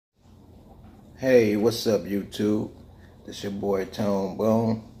Hey, what's up YouTube? This your boy Tone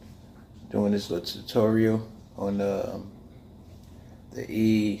Bone doing this little tutorial on the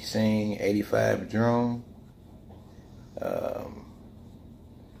E58 drone.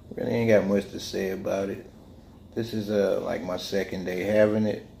 Really ain't got much to say about it. This is like my second day having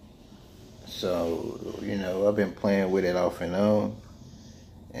it, so I've been playing with it off and on,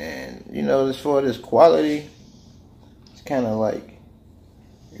 and as far as quality, it's kind of like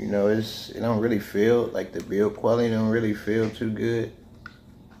it don't really feel like the build quality don't really feel too good,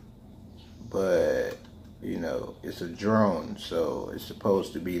 but it's a drone, so it's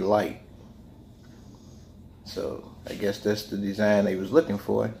supposed to be light. So I guess that's the design they was looking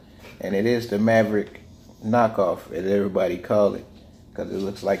for, and it is the Maverick knockoff, as everybody call it, because it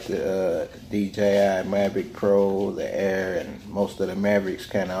looks like the DJI Maverick Pro, the Air, and most of the Mavericks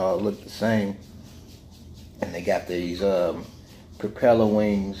kind of all look the same, and they got these propeller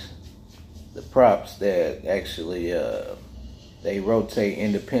wings, the props that actually they rotate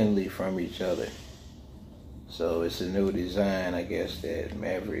independently from each other. So it's a new design, I guess, that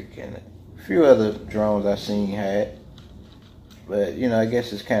Maverick and a few other drones I've seen had. But I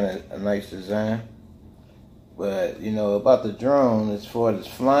guess it's kind of a nice design. But about the drone, as far as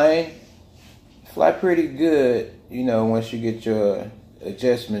flying, fly pretty good. Once you get your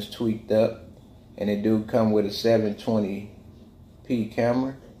adjustments tweaked up, and it do come with a 720p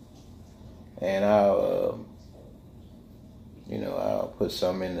camera, and I'll put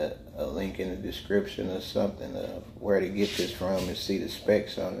some in a link in the description or something of where to get this from and see the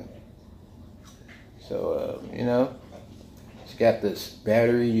specs on it. So it's got this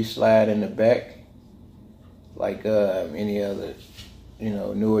battery you slide in the back like any other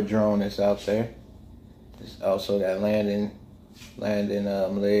newer drone that's out there. It's also got landing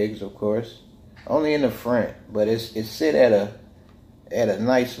legs, of course, only in the front, but it's sit at a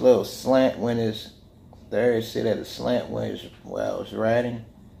nice little slant when it's there. It sit at a slant while it's riding,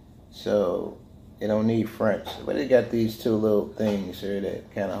 so it don't need fronts. But it got these two little things here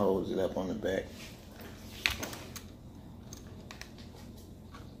that kind of holds it up on the back.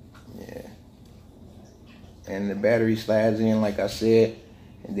 Yeah, and the battery slides in, like I said,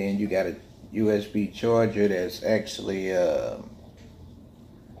 and then you got a USB charger that's actually a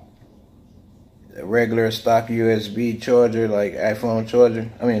regular stock USB charger, like iPhone charger.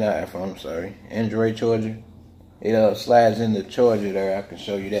 I mean, not iPhone, I'm sorry, Android charger. It slides in the charger there. I can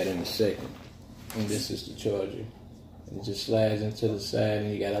show you that in a second. And this is the charger. It just slides into the side,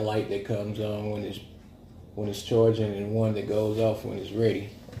 and you got a light that comes on when it's charging, and one that goes off when it's ready.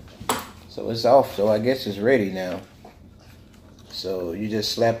 So it's off, so I guess it's ready now. So you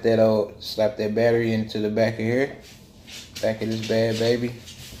just slap that battery into the back of here, back of this bad baby.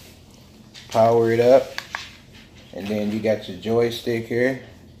 Power it up, and then you got your joystick here,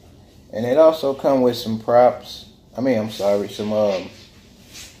 and it also come with some props. Some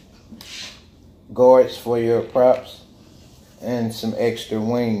guards for your props and some extra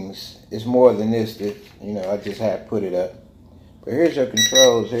wings. It's more than this that I just had put it up. But here's your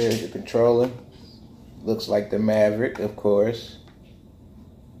controls. Here's your controller. Looks like the Maverick, of course.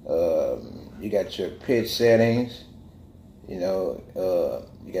 You got your pitch settings. You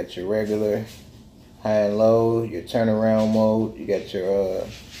got your regular high and low, your turnaround mode. You got your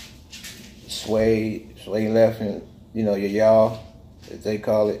sway left, and your yaw, as they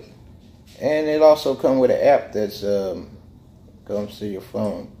call it. And it also comes with an app that's comes to your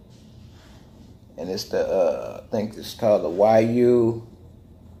phone, and it's the I think it's called the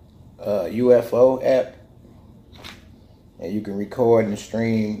UFO app, and you can record and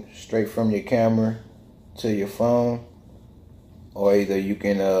stream straight from your camera to your phone. Or either you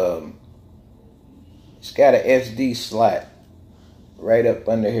can, it's got an SD slot right up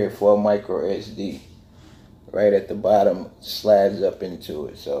under here for a micro SD. Right at the bottom, slides up into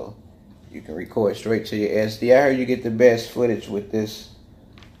it. So you can record straight to your SD. I heard you get the best footage with this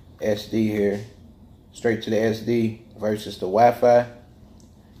SD here. Straight to the SD versus the Wi-Fi.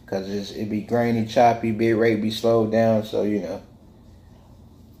 Because it be grainy, choppy, bit rate be slowed down, so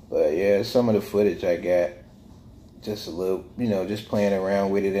But yeah, some of the footage I got. Just a little, just playing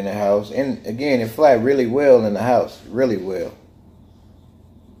around with it in the house. And again, it fly really well in the house, really well.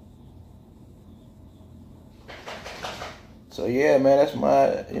 So yeah, man, that's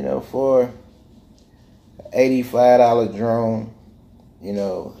my, for $85 drone,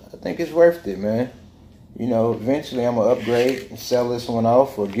 I think it's worth it, man. Eventually I'm gonna upgrade and sell this one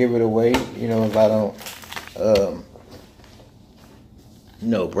off or give it away, if I don't,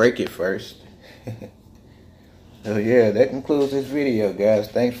 break it first. So yeah, that concludes this video, guys.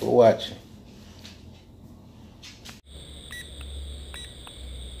 Thanks for watching.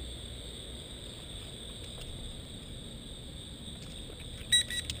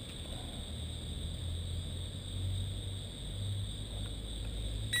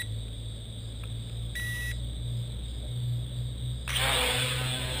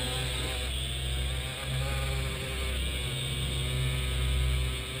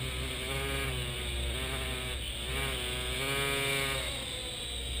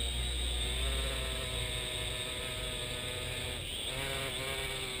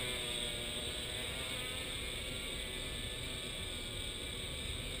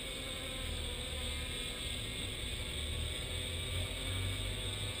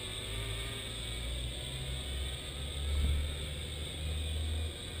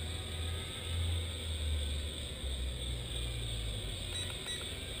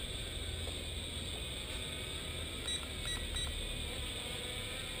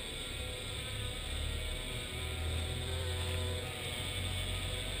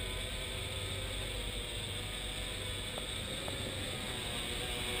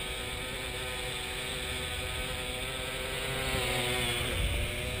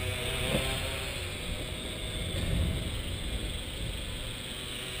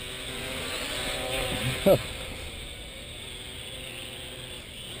 Man,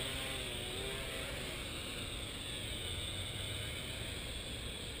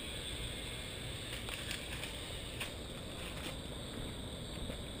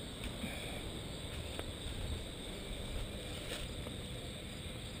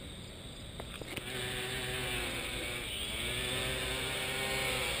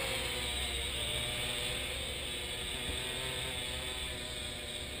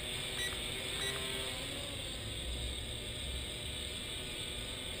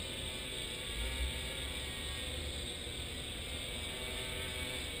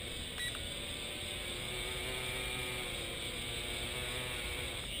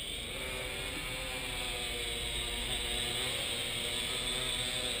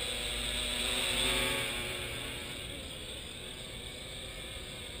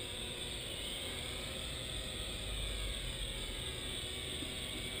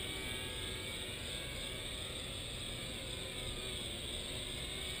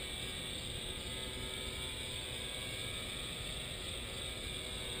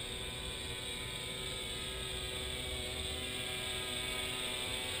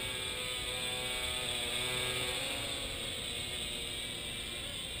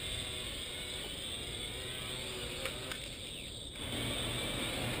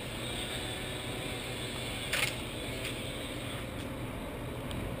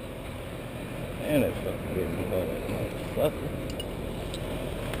 that fucking getting me hot, that motherfucker.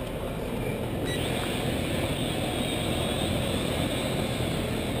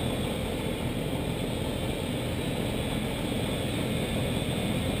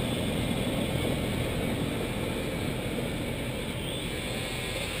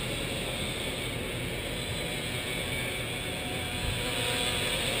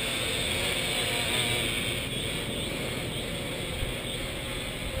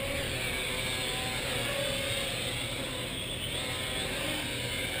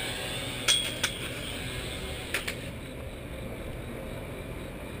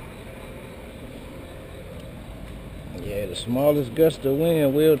 Yeah, the smallest gust of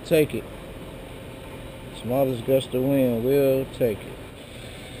wind, we'll take it. Smallest gust of wind, we'll take it.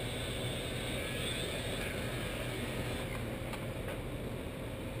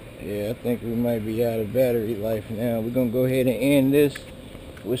 Yeah, I think we might be out of battery life now. We're gonna go ahead and end this.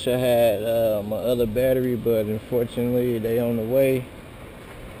 Wish I had my other battery, but unfortunately they on the way.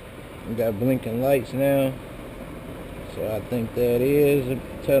 We got blinking lights now. So I think that is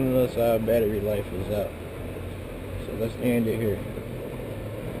telling us our battery life is out. So let's end it here.